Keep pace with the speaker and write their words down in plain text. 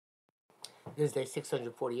This is day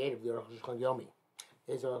 648 of the Arukh HaShulchan Yomi.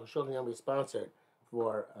 This Arukh HaShulchan Yomi is sponsored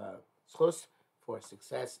for schus, for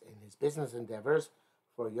success in his business endeavors,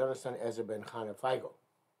 for Yonasan Ezer ben Chana Feigl.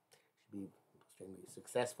 Should be extremely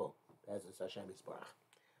successful as a Hashem Yisbarach.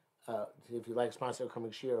 If you'd like to sponsor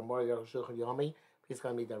coming shir or more of the Arukh HaShulchan Yomi, please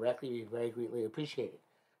call me directly. We'd very greatly appreciate it.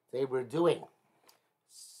 Today we're doing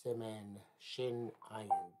Simen Shin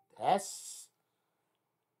Ayin Tes.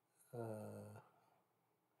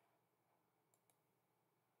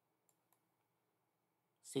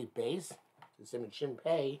 Sif Beis, Simen Shin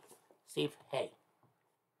Pei, Sif Hey.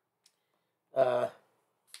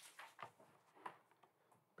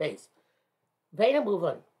 Beis. Veda move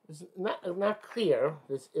on. It's not clear,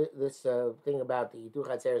 this thing about the two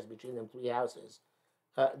chatzeres between them, three houses.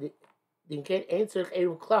 The answer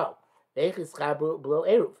Eruv Klau. Veichis Chabru below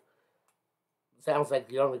Eruv. Sounds like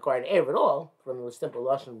you don't require an Eruv at all, from the simple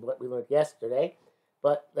Lashon what we learned yesterday,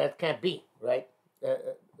 but that can't be, right?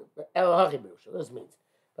 El Hachibrush, this means.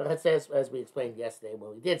 But it says, as we explained yesterday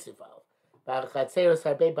when we did Sifal, and the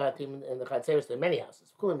Chatzeros, there are many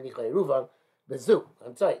houses. I'm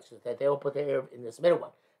sorry, that they all put their Eruv in this middle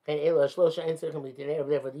one.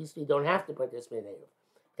 Therefore, these three don't have to participate in Eruv.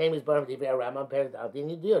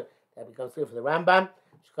 That becomes clear for the Rambam.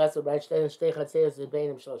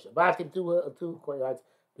 Two courtyards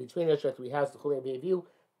between us are three houses.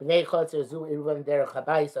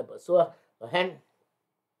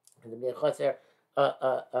 And the Bnei Chotzer,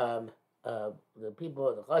 the people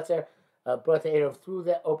of the Chotzer brought the Eruv through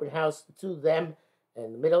the open house to them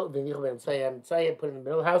in the middle. Put it in the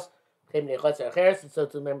middle house. And so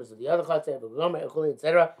two members of the other Chotzer,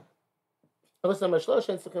 etc. Those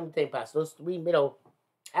three middle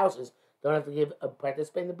houses don't have to give a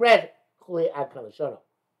participant in the bread. So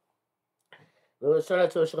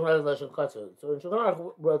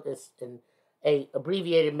Shulchan wrote this in a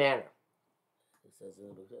abbreviated manner. It says,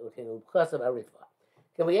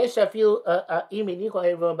 can we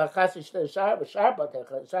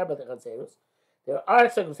there are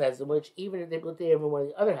circumstances in which even if they put the Eruv in one of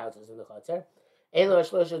the other houses in the Chotzer,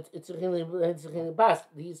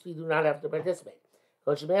 these three do not have to participate.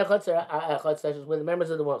 When the members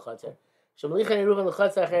of the one Chotzer,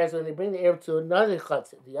 when they bring the Eruv to another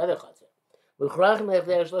Chotzer, the other Chotzer,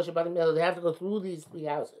 they have to go through these three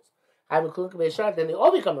houses. Then they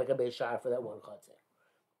all become like a Beishar for that one Chotzer.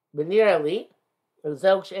 But nearly, says,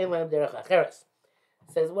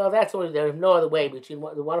 well, that's only, there's no other way between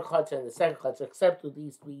the one Chotzer and the second Chotzer except with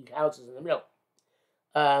these three houses in the middle.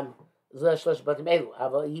 But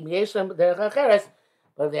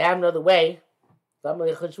if they have another way,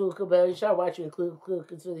 why should you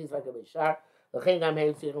consider these like a Beishar? In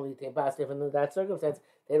that circumstance,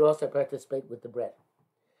 they'd also participate with the bread.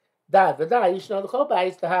 You should know the whole body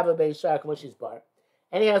is to have a Beishar, K'moshis bar.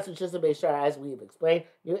 Any house which is a Beishar, as we've explained,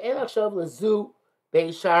 you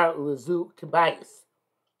Beishar Lezu Kibayis.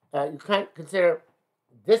 You can't consider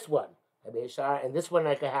this one a Beishar and this one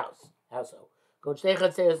like a household. You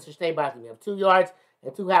have 2 yards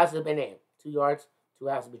and 2 houses have been named. 2 yards, 2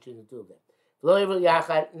 houses between the two of them.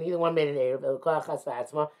 Neither one made an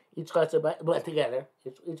Eruv. Each Chotzer went together.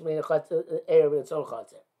 Each made a Eruv in its own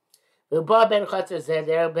Chotzer.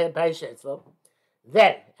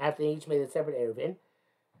 Then, after each made a separate Eruvin,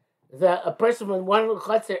 a person from one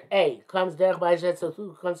Chotzer A comes derech Baishet, so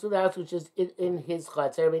comes to the house which is in his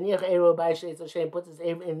Chotzer. Puts his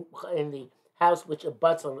Eruv in the house which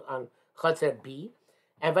abuts on Chotzer B,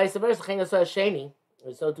 and vice versa. And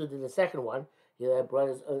so too did the second one. He brought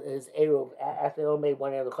his Eruv after they all made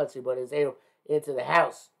one out of the Chotzer. He brought his Eruv into the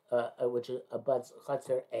house which abuts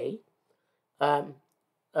Chotzer A.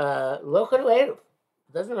 Local Eruv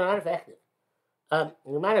doesn't not effective. Either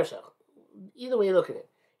way you look at it.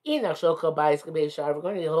 We're going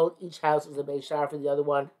to hold each house as a Beishar for the other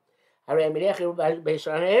one. The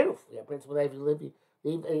principle that if you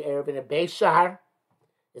leave an Eruv in a Beishar,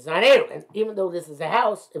 it's not Eruv. And even though this is a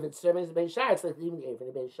house, if it's serving as a Beishar, it's like leaving the Eruv in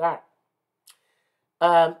a Beishar.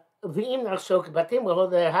 We'll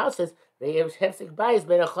hold their houses. And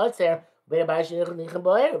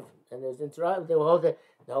there's interrupt. They will hold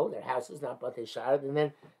their house is not Batei Shar, and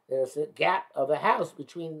then there's a gap of a house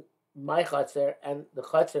between my Chotzer and the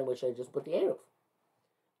Chotzer in which I just put the Eruv,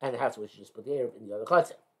 and the house in which I just put the Eruv in the other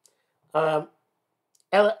Chotzer.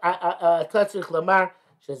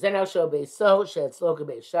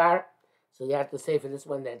 So you have to say for this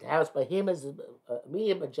one that the house by him is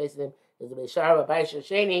me, but Jason is the Beishar, by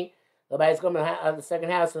Sheni, the Bais coming on the second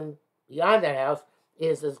house, and beyond that house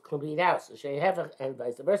is a complete house. And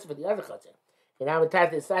vice versa for the other Chotzer.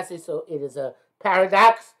 So it is a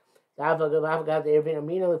paradox.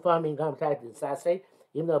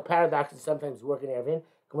 even though paradoxes sometimes work in Erevin.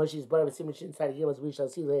 Kamoshi's but of Simon inside the game, as we shall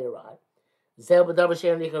see later on. Zel b'davar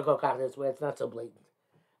she'er nikar kokach. That's where it's not so blatant.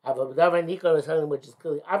 However, b'davar nikar is something which is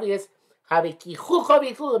clearly obvious. Havi kichucha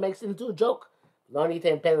v'klula makes it into a joke. Lo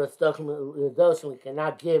nita and pedal those we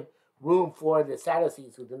cannot give room for the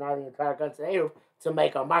Sadducees who deny the entire concept to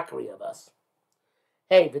make a mockery of us.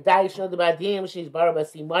 Hey, v'dai shno the badim she's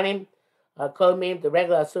barabas simonim. Kol the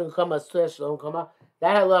regular certain kama shlom kama.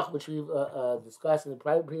 That halach which we've discussed in the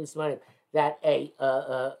previous morning, that a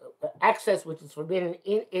access which is forbidden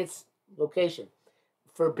in its location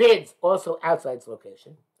forbids also outside its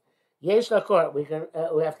location. Yesh lakor, we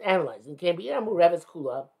have to analyze. It can be iramu reves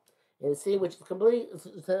kula, and see which is completely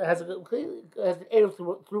has an area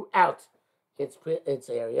throughout its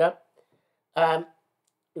area.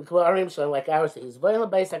 Like ours is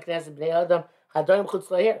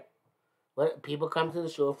when people come to the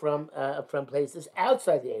shul from places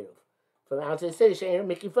outside the Eruv, from outside the city, She'er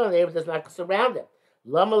making fun, the Eruv does not surround them.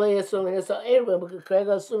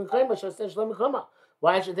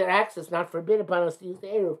 Why should their access not forbid upon us to use the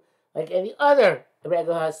Eruv like any other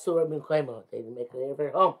regular Hasura bin Koimo? They didn't make the Eruv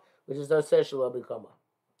at home, which is no special bin Koimo.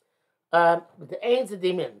 But the Ain's a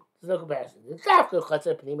demon. There's no comparison. The Chafka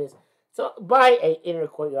Chatzar Pnimis. So by an inner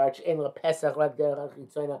courtyard,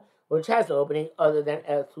 which has no opening other than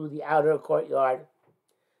through the outer courtyard.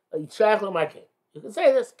 You can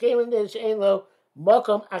say this. It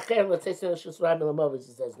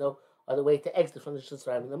says no other way to exit from the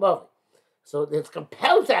Shusraim in the Movi. So it's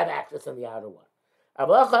compelled to have access on the outer one. They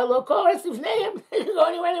can go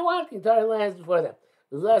anywhere they want. The entire land is before them.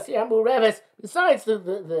 Besides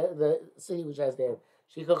the city which has there,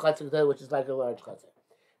 which is like a large chatzar.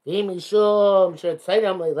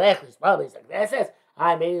 Probably like that says.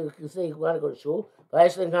 Maybe you can say you want to go to shul, but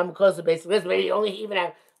actually come close to basic list. Maybe you only even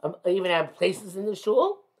have places in the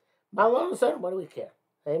shul. All of a sudden, what do we care?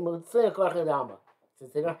 Since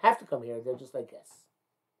they don't have to come here, they're just like guests.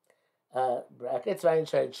 Brackets. They're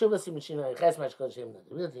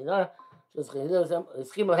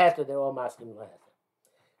all masking.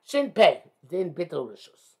 Shin pei din bitul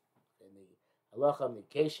rishus. In the halacha of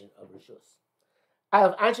negation of rishus.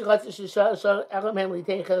 Av anshi chatzis shishal elam hem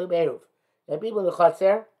litein chelik be'eruv. And people in the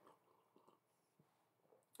Chatzar,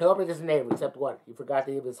 I hope it doesn't name except one. He forgot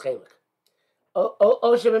to give his chelik.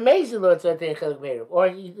 Or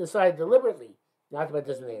he decided deliberately not to put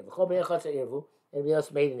this name. Everybody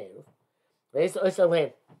else made an eruv.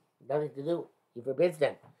 Nothing to do. He forbids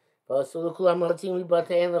them. Nobody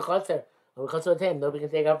can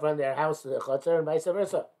take up from their house to the Chatzar and vice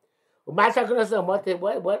versa. What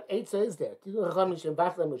eitzah is there?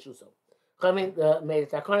 Made a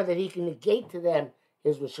takana that he can negate to them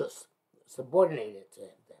his rishus, subordinate it to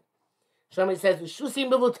them. Shlomo says, "Rishusim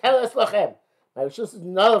mevutelas lachem." My rishus is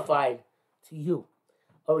nullified to you.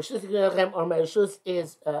 Or rishus lachem, or my rishus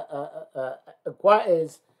is I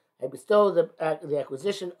bestow the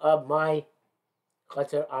acquisition of my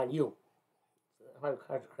chater on you. Hard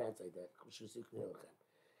to translate that. Rishusim lachem.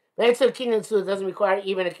 The answer of kinyan suit doesn't require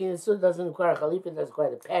even a kinyan suit. Doesn't require a chalipin. Doesn't require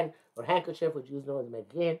the pen or handkerchief, which Jews know as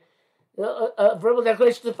megin. Verbal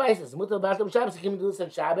declaration suffices. Mutal batam Shabbos can do this on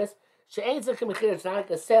Shabbos. She'ain tzarich mechir. It's not like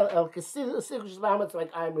a sell. It's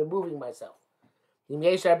like I'm removing myself. The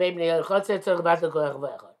many people in the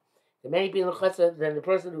chutzah, then the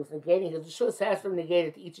person who's negating his rishus has to negate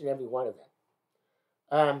it to each and every one of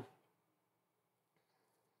them.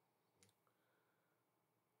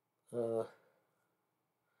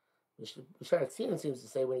 Sharatzin seems to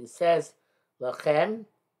say when he says lachem,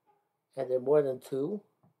 and there are more than two,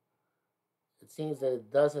 it seems that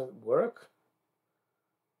it doesn't work.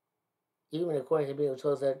 Even according to being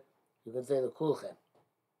shows that you can say the kulchem.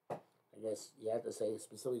 I guess you have to say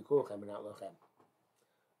specifically kulchem and not lachem.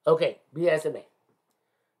 Okay, BSMA.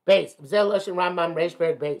 Base. Bzel Lashon Rambam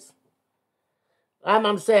Reishberg base.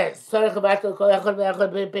 Rambam says,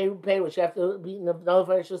 which have to be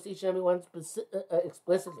nullified each and every one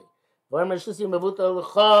explicitly. Okay,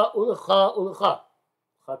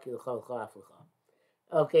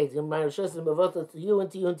 so my rishus is mevotel to you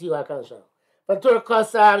and to you and to you. But Torah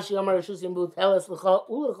kasav sheyomar rishus yimbu teles l'cha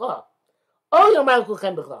u'lecha. Oh, yomar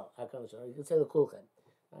kulchem b'chlal. You can say the kulchem.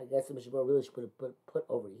 I guess the Mishnah really should put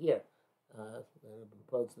over here,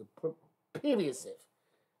 opposed to the previous if.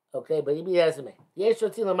 Okay, but he has to make. Yesh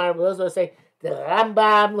rotzin l'mar b'lozo say the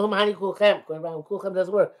Rambam l'humani kulchem. Going around kulchem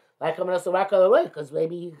doesn't work. Like I'm not so rock on the way because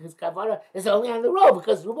maybe his kavana is only on the road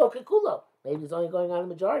because rubo kekulo. Maybe it's only going on the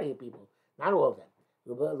majority of people, not all of them.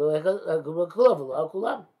 Not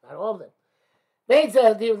all of them. That's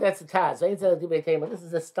the Taz. This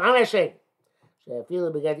is astonishing.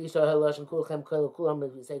 Shefilu beget Isha Halosh and Kulchem Kulam.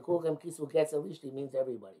 If you say Kulchem Kisu gets at least, it means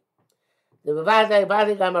everybody. The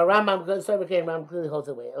Vavadai Gam Rambam because Rambam clearly holds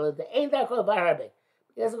away. The ain't that called Barabe.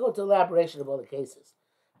 He doesn't go to elaboration of all the cases.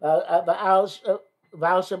 Val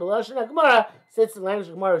Shabaloshan Gemara sits in the language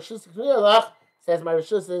of Gemara. Rishus K'niyalach says my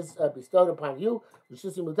Rishus is bestowed upon you.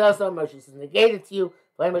 Rishus Mutasam, my Rishus is negated to you.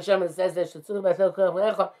 Vayim Hashem says that Shetzunu Batel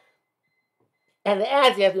Koch. And the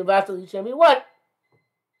adds you have to Vatel each and every one.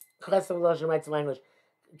 Chesed Loshan writes the language.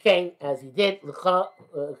 Cain, as he did,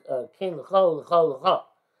 Cain L'cho.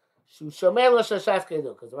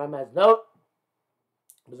 Because the Rambam's note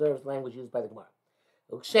preserves language used by the Gemara.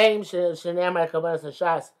 So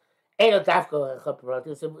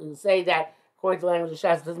say that according to the language of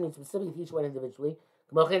Shas, it doesn't mean specifically to each one individually.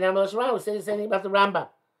 We say the same thing about the Rambam.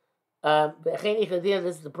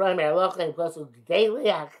 This is the primary halacha and plus daily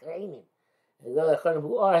achanim.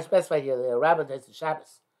 Who are specified here? The Rabbah does the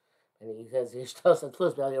Shabbos, and he says Yishtos and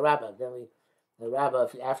Tfus B'El Rabbah. Then the Rabbah,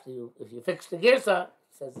 if you fix the girsa,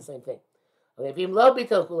 says the same thing. Okay, if him low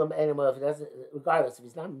bitul kulam anymore, if he doesn't, regardless, if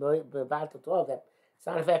he's not about to talk, that it's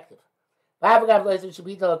not effective. Those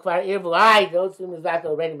whom is that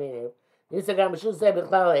already made here.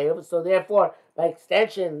 So therefore, by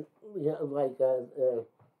extension,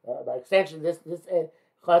 by extension, this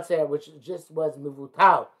chotzer, which just was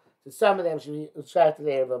mivutal, to some of them should be shot to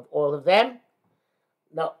the erev of all of them.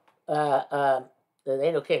 No, they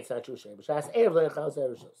ain't okay. It's not true. Because the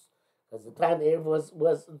time the erev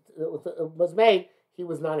was made, he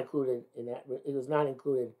was not included in that. He was not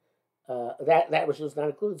included. That rishus was not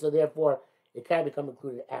included. So therefore, it can become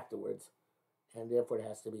included afterwards, and therefore it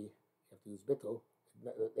has to be. You have to use bittul.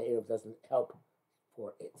 The erev doesn't help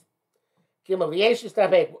for it.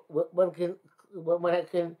 One can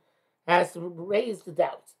has to raise the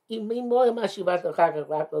doubts. If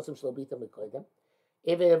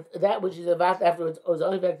that which is about afterwards was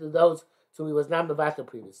only affected to those whom he was not mavatal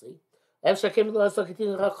previously. Since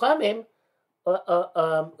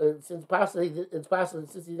possibly it's possible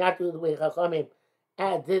since he's not doing the way Chachamim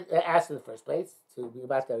did ask in the first place to be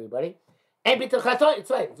about to everybody. And bittul chatot, it's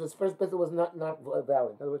right. His first bittul was not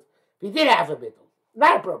valid. In other words, if he did have a bittul,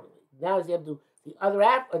 not appropriately. Now does he have to do the other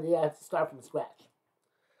half, or do he have to start from scratch?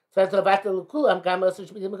 So that's about the lukulam. He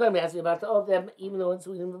has to be about all of them, even though it's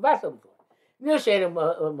we didn't about them before. It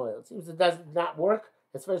seems it does not work.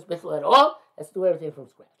 His first bittul at all. Has to do everything from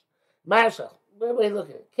scratch. Marshal, where we look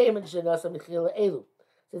at it, came in Shenasa Mechila Elu.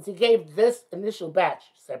 Since he gave this initial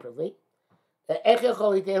batch separately, I can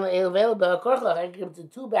give it to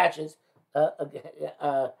two batches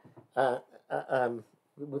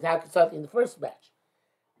without consulting the first batch.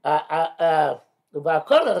 You have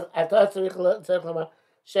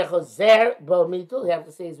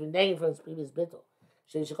to say he's been named from his previous bittul.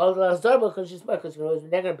 Because she's smart, because you can always be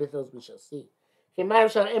negative bittles, we shall see. So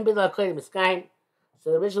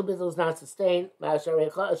the original bittul is not sustained,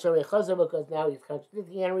 because now he's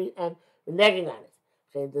contradicting and reneging on it.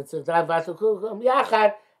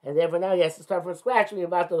 And therefore now he has to start from scratch and be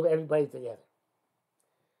about to everybody together.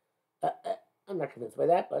 I'm not convinced by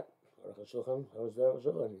that, but Arukh HaShulchan,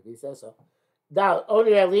 he says so. Now,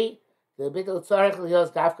 only really, the bittul tzarech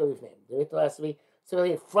liyos dafka b'fneim. The bittul has to be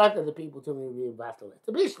simply in front of the people to be about to let.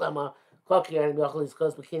 To be shlama, kol kinyan yochel is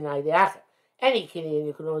b'kinyan ideacher. Any kinyan,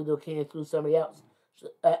 you can only do a kinyan through somebody else.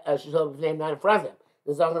 Shishol b'fneim, not in front of them.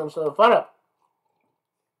 There's nothing shol in front of him.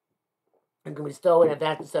 And can bestow an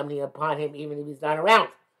advantage something upon him even if he's not around.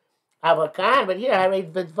 Avakan, but here I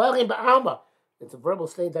read v'dvarim ba'alma. It's a verbal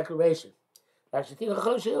state declaration. Actually,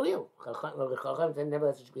 Chacham never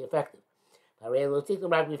lets it should be effective. But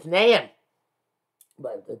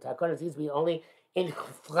the takana seems to be only in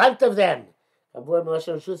front of them. As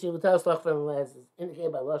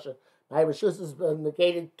indicated by Lasha, my rishus is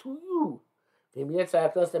negated to you. If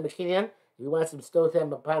he wants to bestow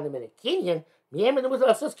them upon them in a kinyan, you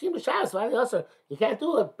can't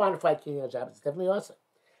do a bona fide kinyan job. It's definitely awesome.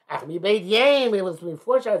 It was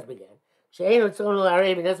before Shabbos began. He doesn't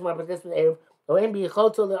want to participate in or he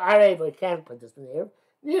can't participate in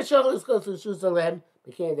near Shoglis goes to Shuzalem,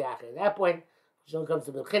 became the Acher. At that point, Shon comes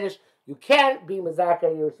to Bilchidish, you can't be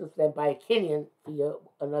Mazaka, you're assisted by a Kenyan for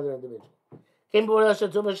another individual. Kim Borasha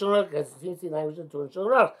Tuma Shonok, because it seems the language of Tuma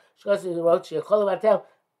Shonok. Shkosi wrote, Shechol Vatel,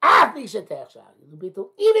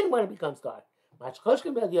 even when it becomes dark.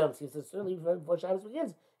 Machkoshkin Bel Yom, since it's certainly before Shabbos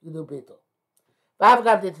begins, you do Bitul.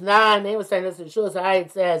 Vavgav Ditnan, name was saying this in Shuz,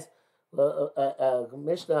 it says,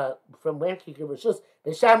 Mishnah from when he can rishus.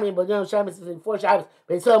 Beshamrim, but no Shabbos is in 4 Shabbos.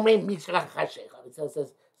 But it's all mean Mishkach Hashecha. It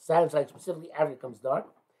says sounds like specifically after it becomes dark.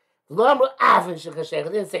 V'lo after Shechashecha.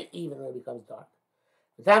 It didn't say even when it becomes dark.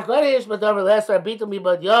 The time Kodesh, but over less are beaten me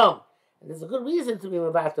but yom. And there's a good reason to be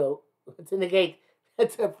Mavato, to negate,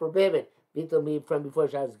 to prohibit Bittul me from before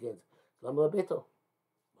Shabbos begins. Lama Bittul.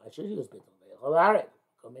 Why should you use Bittul? All right.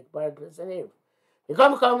 Go make bar and Erev. The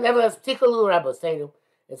come, nevertheless, particular Rabbi saying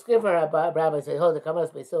it's clear for Rabbi say, hold the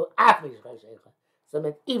Kamas, but so after so it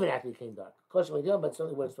meant even after it came dark. Of course, we do, but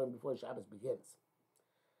certainly works from before Shabbos begins.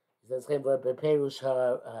 He says, came for Perush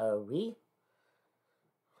Hari.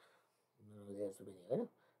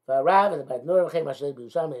 Rav and about Nur came Mashay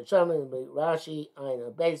Bisham and Sherman Rashi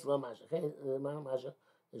Aina base Lo Masha Masha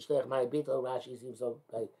the Shlech my Bittel Rashi seems so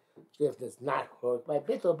by Shlech does not work by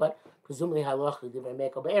Bittel, but presumably halacha did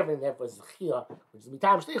make up everything therefore Zechia, which is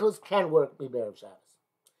Mitam Shlichus, can work Be'erev Shabbos.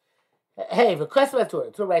 Hey, the question about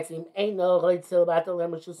Torah writes him ain't no right still about the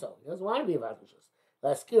Lemon Shuso. He doesn't want to be about Shusos.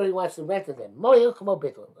 Last year he wants to rent to them. Moyil Kamo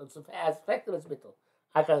Bittel. It's as effective as Bittel.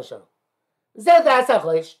 I can't show. This is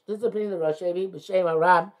the opinion of Rosh Hashanah, B'Shem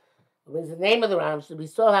HaRam. It the name of the Ram should be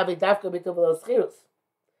so happy dafka bittul v'lo schirus.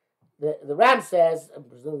 The Ram says,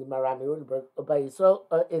 presumably my Ram by Yisrael,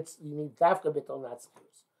 it's you need dafka bittul, not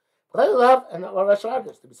schirus. But love and Rosh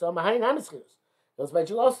Hashanah to be so mahani nam schirus. Those by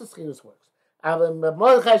you also schirus works.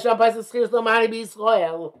 Mordechai Sham passes schirus lo mahani be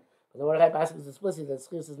Yisrael. But the Mordechai passes is explicit that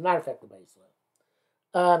schirus is not affected by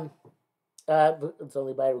Yisrael. It's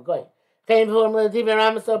only by Rugoy. Came from the Divi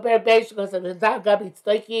Ram so per beish because of the Gabi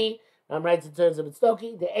Tztoiki. Ram writes in terms of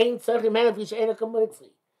Tztoiki. The ain't certainly man if you ain't a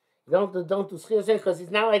commitzli. Don't do schir because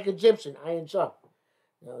he's not like Egyptian. Ayin Sham.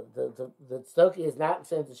 The Tztoiki is not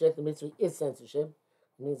censorship. The mitzvah is censorship.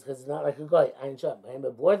 It means because it's not like a goy. Ayin Sham.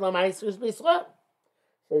 But board lamai schir be Yisrael.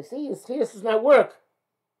 So you see, his schir does not work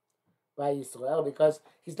by Yisrael because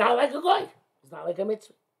he's not like a goy. He's not like a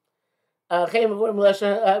mitzvah. Came from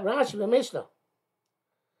Rashi the Mishnah.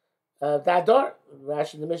 Dador,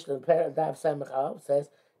 Rashi the Mishnah, Dav Samach says,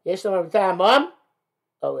 Yesh Lamar B'Tamam.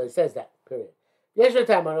 Oh, it says that, period. Yesh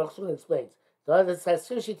Lamar B'Tamam, Chacham explains. The other says,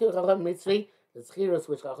 Sushi Tu Chacham Mitzri, the Schirus,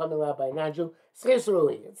 which Chacham allowed by Nanju, Schirus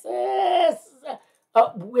Rui. It's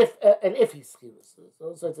with an iffy Schirus.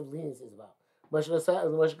 All sorts of leniencies about.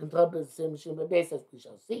 Moshe Control, Sim Shim Bebeses, we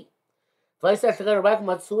shall see. Vaisach Tegar Rak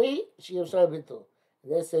Matsui, Shiyam Shal Bintul.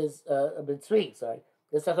 This is a Bitzri, sorry.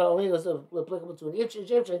 This only was applicable to an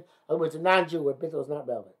Egyptian, or to a non-Jew, where Bittul is not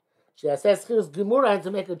relevant. She says Schirus Gemura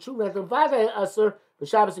to make a true rental vada asur for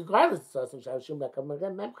Shabbos regardless of Shabbos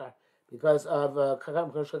Memkar because of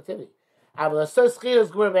constructivity. Avla so Schirus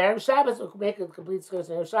Gemura Erev Shabbos or make a complete Schirus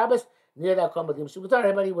Erev Shabbos near that Komadim Shubatar.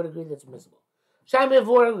 Everybody would agree that's permissible. Shami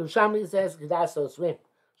Vur Shami says Gedaso swim.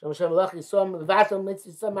 Sham Shem Lachi Som Vato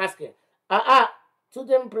Mitzvah Masker. Two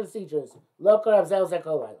different procedures. Lokar Avzel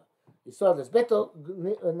Zakol Laila. You saw this Bittul,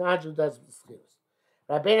 Naju does Schirus.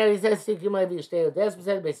 Rabbeinu says, Sikimai V'Yishteo,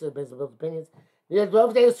 10% based on both opinions. The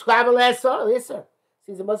 12 days, Scrabble last song, yes, sir.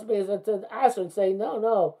 See, the most be to answer and say,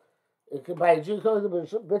 no. It could buy a Jew code of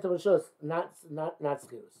Bittul Rishus, not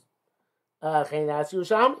Schirus. Chayin As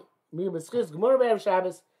Yusham, Mi B'Schirus, Gemur B'Erev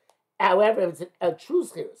Shabbos. However, if it's a true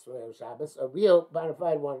Schirus for Erev Shabbos, a real bona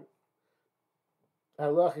fide one,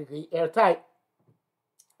 halachically airtight,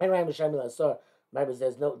 and Ram Hashem L'Asor, remember,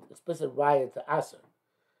 there's no explicit riot to Aser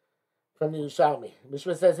from the Yerushalmi.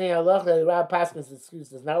 Mishra says in Allah that the Rab Paskin's excuse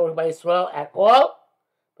does not work by Israel at all,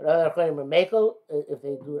 but other Achronim are Mekel if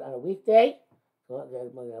they do it on a weekday.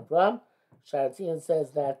 Sharatian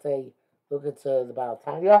says that they look at the Baal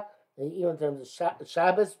Tanya, even in terms of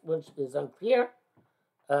Shabbos, which is unclear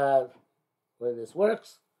where this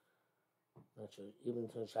works. Not sure even in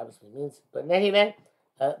terms of Shabbos what it means, but in any event,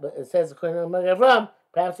 but it says according to Magavram,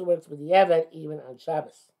 perhaps it works with the Evet even on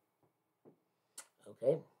Shabbos.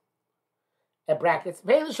 Okay. At brackets.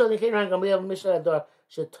 Rangamliel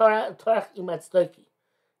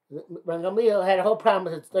had a whole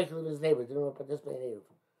problem with Tztoiki with his neighbor. Didn't want to participate in Erev.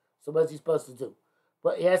 So what's he supposed to do?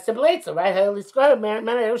 But he has simulates, right? He'll describe man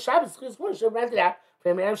Erev Shabbos. Should rent it out for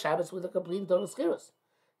him Erev Shabbos with a complete and total Schirus.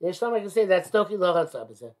 The Yishlam can say that Tztoiki lo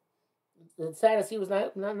chatzah. The saddest he was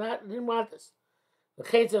not didn't want this. The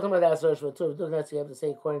Chayin Tzorchim Ad Asor Shva Tur. You have to say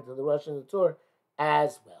according to the Russian Tur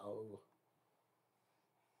as well.